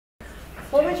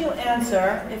What would you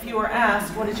answer if you were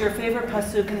asked, what is your favorite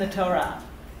pasuk in the Torah?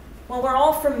 Well, we're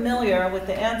all familiar with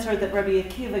the answer that Rabbi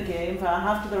Akiva gave,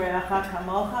 "V'ahavta l'reacha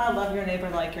kamocha," love your neighbor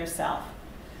like yourself.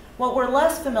 What we're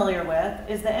less familiar with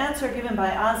is the answer given by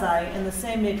Azai in the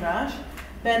same midrash.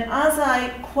 Ben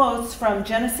Azai quotes from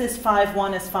Genesis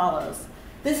 5:1 as follows.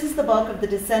 This is the book of the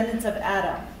descendants of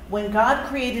Adam. When God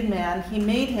created man, he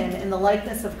made him in the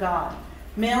likeness of God.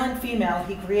 Male and female,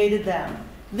 he created them.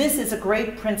 This is a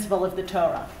great principle of the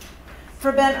Torah.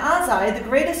 For Ben Azai, the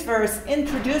greatest verse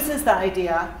introduces the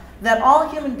idea that all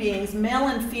human beings, male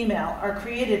and female, are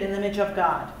created in the image of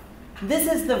God. This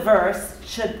is the verse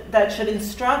that should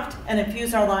instruct and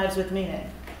infuse our lives with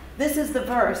meaning. This is the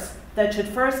verse that should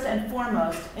first and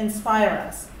foremost inspire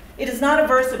us. It is not a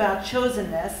verse about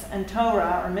chosenness and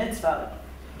Torah or mitzvot.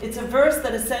 It's a verse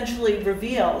that essentially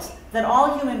reveals that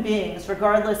all human beings,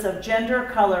 regardless of gender,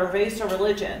 color, race, or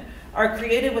religion, are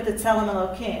created with a tzelem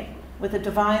Elokim, with a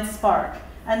divine spark.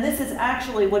 And this is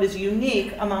actually what is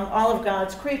unique among all of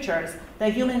God's creatures,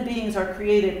 that human beings are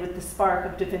created with the spark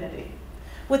of divinity.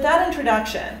 With that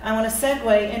introduction, I want to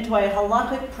segue into a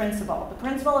halakhic principle, the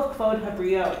principle of kvod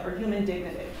habriot, or human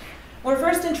dignity. We're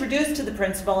first introduced to the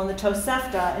principle in the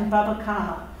Tosefta in Baba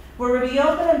Kama, where Rabbi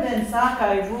Yochanan ben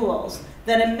Zakkai rules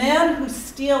that a man who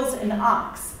steals an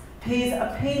ox pays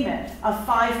a payment of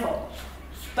fivefold,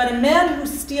 but a man who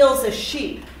steals a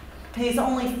sheep pays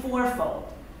only fourfold.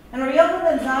 And Rabbi Yochanan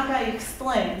ben Zakkai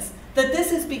explains that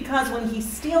this is because when he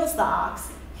steals the ox,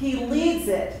 he leads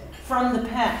it from the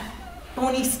pen. But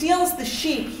when he steals the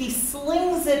sheep, he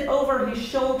slings it over his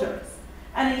shoulders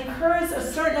and incurs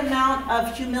a certain amount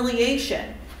of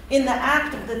humiliation in the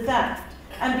act of the theft.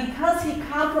 And because he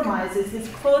compromises his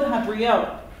kvod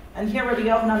habriot, and here Rabbi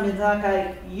Yochanan ben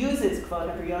Zakkai uses kvod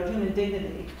habriot, human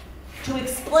dignity, to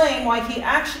explain why he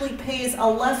actually pays a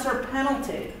lesser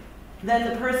penalty than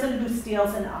the person who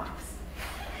steals an ox.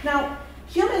 Now,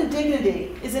 human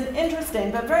dignity is an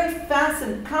interesting but very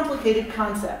complicated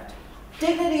concept.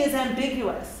 Dignity is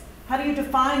ambiguous. How do you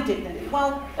define dignity?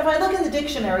 Well, if I look in the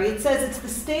dictionary, it says it's the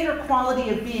state or quality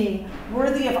of being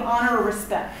worthy of honor or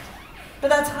respect. But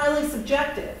that's highly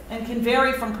subjective and can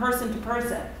vary from person to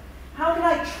person. How can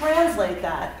I translate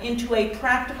that into a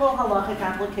practical halachic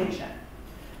application?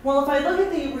 Well, if I look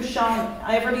at the Yerushalmi,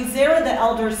 I have Rabbi Zera the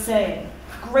elder saying,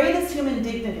 greatest human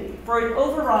dignity, for it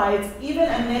overrides even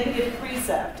a negative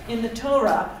precept in the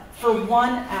Torah for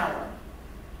 1 hour.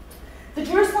 The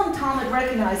Jerusalem Talmud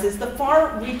recognizes the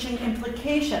far-reaching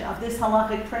implication of this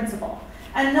halakhic principle,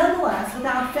 and nonetheless,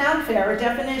 without fanfare or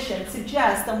definition,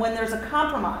 suggests that when there's a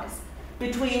compromise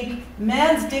between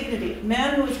man's dignity,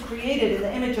 man who is created in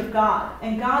the image of God,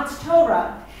 and God's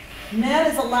Torah, man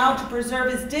is allowed to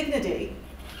preserve his dignity,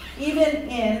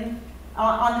 even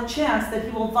on the chance that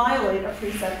he will violate a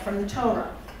precept from the Torah.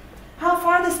 How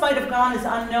far this might have gone is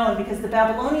unknown, because the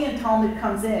Babylonian Talmud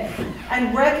comes in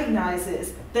and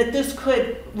recognizes that this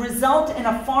could result in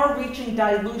a far-reaching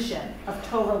dilution of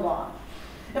Torah law.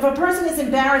 If a person is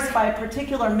embarrassed by a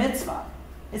particular mitzvah,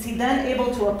 is he then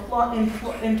able to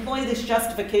employ this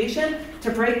justification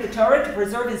to break the Torah, to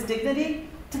preserve his dignity?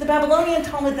 To the Babylonian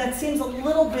Talmud, that seems a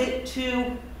little bit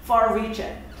too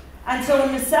far-reaching. And so in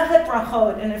Masechet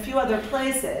Brachot and a few other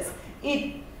places,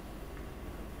 it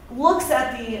looks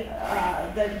at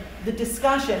the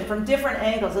discussion from different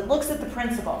angles. It looks at the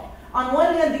principle. On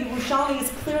one hand, the Yerushalmi is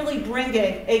clearly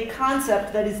bringing a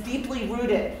concept that is deeply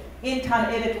rooted in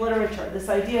Tannaitic literature, this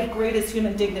idea of greatest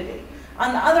human dignity.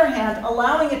 On the other hand,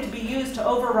 allowing it to be used to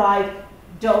override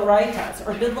dooraitas,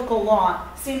 or biblical law,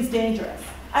 seems dangerous.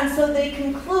 And so they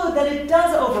conclude that it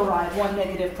does override one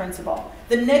negative principle,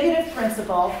 the negative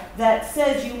principle that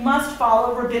says you must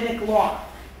follow rabbinic law.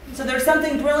 So there's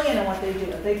something brilliant in what they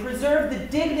do. They preserve the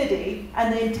dignity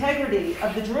and the integrity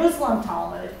of the Jerusalem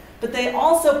Talmud, but they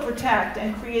also protect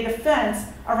and create a fence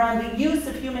around the use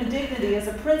of human dignity as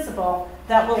a principle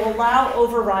that will allow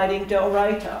overriding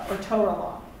doraita, or Torah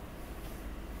law.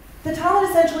 The Talmud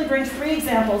essentially brings 3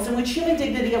 examples in which human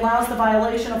dignity allows the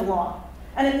violation of law,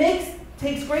 and it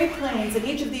takes great pains in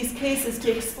each of these cases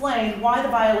to explain why the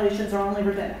violations are only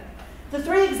rabbinic. The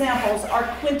 3 examples are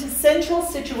quintessential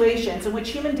situations in which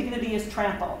human dignity is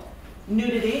trampled: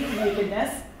 nudity,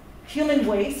 nakedness, human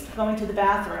waste, going to the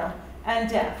bathroom, and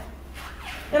death.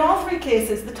 In all 3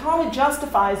 cases, the Talmud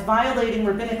justifies violating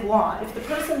rabbinic law if the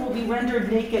person will be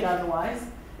rendered naked otherwise,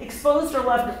 exposed or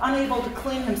left unable to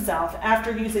clean himself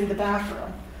after using the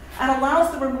bathroom, and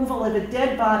allows the removal of a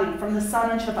dead body from the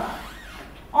sun on Shabbat.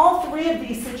 All 3 of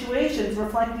these situations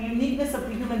reflect the uniqueness of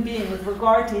the human being with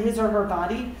regard to his or her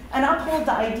body, and uphold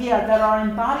the idea that our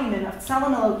embodiment of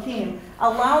Tzelem Elokim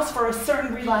allows for a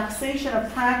certain relaxation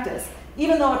of practice,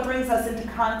 even though it brings us into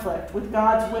conflict with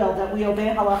God's will that we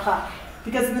obey halakha,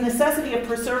 because the necessity of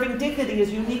preserving dignity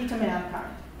is unique to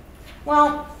mankind.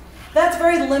 Well, that's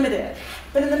very limited.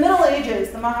 But in the Middle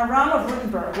Ages, the Maharam of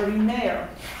Wittenberg, Rabbi Meir,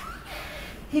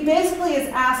 he basically is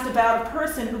asked about a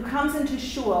person who comes into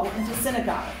shul, into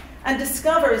synagogue, and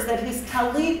discovers that his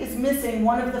talit is missing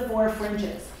one of the 4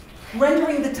 fringes,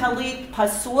 rendering the talit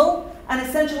pasul and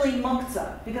essentially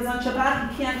muktzah, because on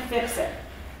Shabbat he can't fix it.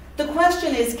 The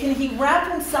question is, can he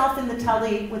wrap himself in the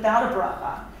talit without a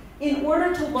bracha in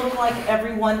order to look like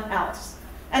everyone else?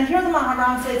 And here the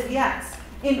Maharam says yes.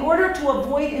 In order to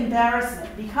avoid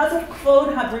embarrassment, because of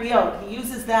kvod habriot, he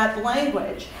uses that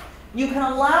language, you can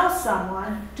allow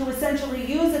someone to essentially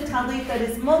use a talit that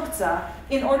is muktzah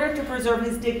in order to preserve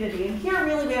his dignity. And here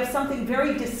really we have something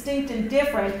very distinct and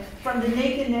different from the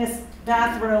nakedness,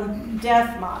 bathroom,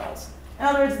 death models. In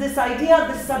other words, this idea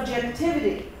of the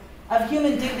subjectivity of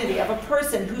human dignity, of a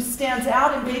person who stands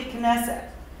out in Beit Knesset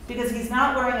because he's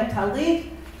not wearing a talit,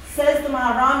 says the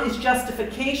Maharam, is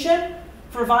justification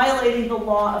for violating the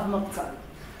law of muktzah.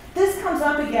 This comes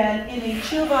up again in a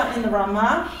tshuva in the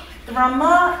Ramah. The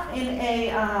Ramah in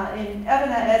Even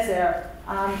HaEzer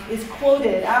is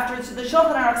quoted after, so the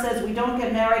Shulchan Aruch says we don't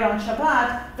get married on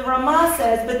Shabbat. The Ramah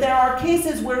says, but there are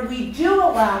cases where we do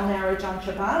allow marriage on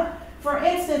Shabbat. For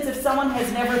instance, if someone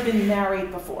has never been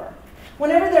married before.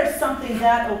 Whenever there's something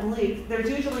that oblique, there's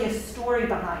usually a story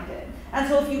behind it. And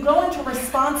so if you go into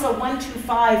Responsa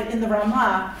 125 in the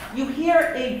Ramah, you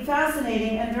hear a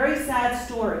fascinating and very sad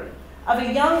story of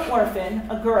a young orphan,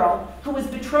 a girl, who was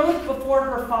betrothed before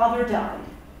her father died.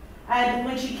 And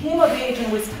when she came of age and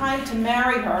it was time to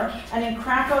marry her, and in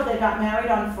Krakow they got married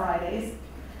on Fridays,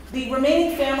 the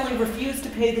remaining family refused to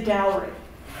pay the dowry.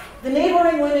 The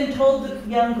neighboring women told the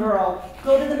young girl,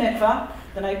 go to the mikvah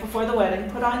the night before the wedding,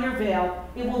 put on your veil,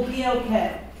 it will be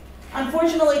okay.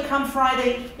 Unfortunately, come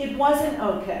Friday, it wasn't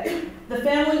okay. The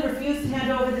family refused to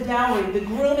hand over the dowry. The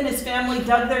groom and his family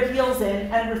dug their heels in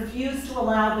and refused to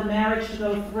allow the marriage to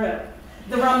go through.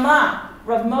 The Ramah,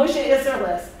 Rav Moshe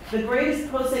Isserlis, the greatest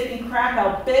posek in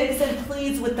Krakow, begs and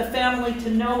pleads with the family to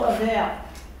no avail.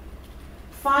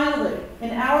 Finally,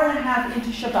 an hour and a half into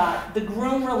Shabbat, the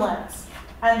groom relents,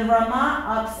 and the Ramah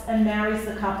ups and marries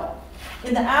the couple.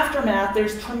 In the aftermath,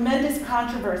 there's tremendous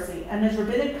controversy, and his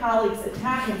rabbinic colleagues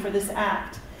attack him for this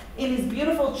act. In his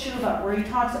beautiful tshuva, where he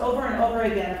talks over and over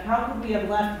again of how could we have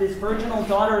left this virginal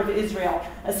daughter of Israel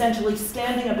essentially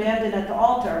standing abandoned at the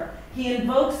altar, he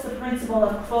invokes the principle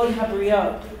of kvod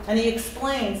habriot, and he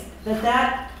explains that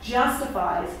that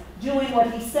justifies doing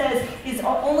what he says is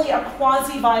only a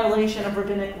quasi-violation of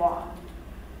rabbinic law.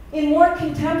 In more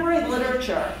contemporary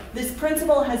literature, this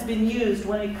principle has been used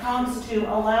when it comes to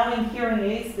allowing hearing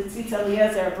aids. The Tzitz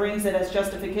Eliezer brings it as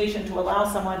justification to allow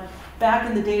someone, back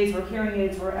in the days where hearing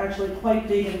aids were actually quite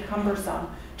big and cumbersome,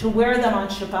 to wear them on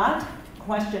Shabbat,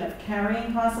 question of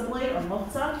carrying possibly, or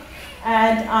muktzah.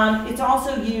 And it's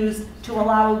also used to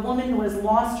allow a woman who has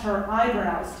lost her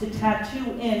eyebrows to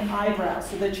tattoo in eyebrows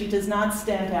so that she does not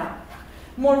stand out.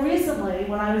 More recently,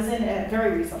 when I was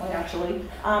very recently actually,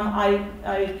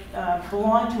 I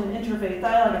belonged to an interfaith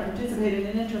dialogue, I participated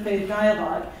in an interfaith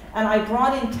dialogue, and I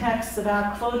brought in texts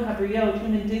about kvod habriot,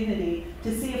 human dignity,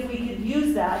 to see if we could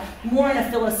use that more in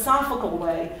a philosophical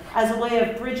way, as a way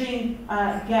of bridging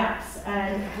gaps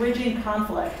and bridging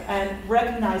conflict and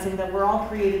recognizing that we're all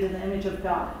created in the image of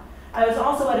God. I was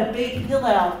also at a Beit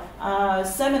Hillel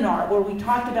seminar where we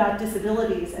talked about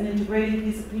disabilities and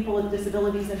integrating people with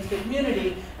disabilities into the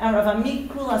community, and Rav Amit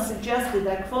Kula suggested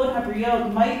that kvod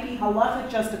habriot might be halachic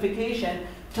justification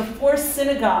to force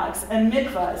synagogues and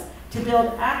mikvahs to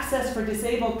build access for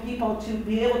disabled people to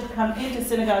be able to come into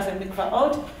synagogues and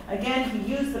mikvaot. Again,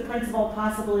 he used the principle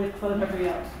possibly of kvod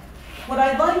habriot. What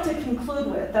I'd like to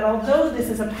conclude with, that although this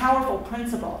is a powerful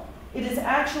principle, it is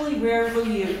actually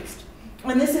rarely used.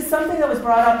 And this is something that was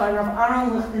brought up by Rav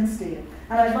Aaron Lichtenstein.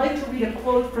 And I'd like to read a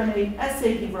quote from an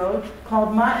essay he wrote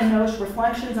called Ma Enosh,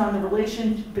 Reflections on the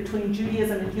Relation Between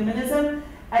Judaism and Humanism.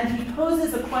 And he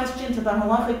poses a question to the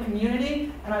halachic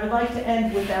community, and I would like to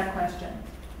end with that question.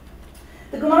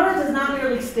 The Gemara does not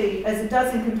merely state, as it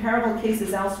does in comparable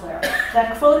cases elsewhere,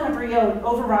 that kvod habriot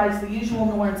overrides the usual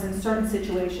norms in certain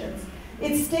situations.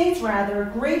 It states,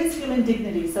 rather, greatest human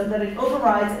dignity, so that it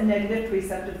overrides a negative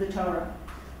precept of the Torah.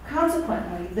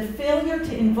 Consequently, the failure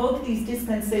to invoke these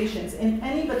dispensations in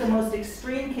any but the most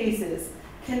extreme cases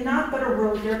cannot but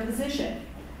erode their position,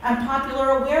 and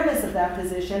popular awareness of that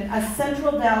position as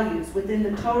central values within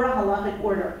the Torah halachic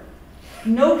order.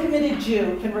 No committed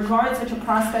Jew can regard such a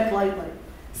prospect lightly.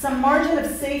 Some margin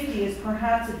of safety is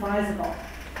perhaps advisable,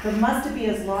 but must it be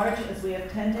as large as we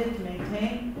have tended to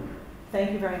maintain?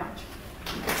 Thank you very much.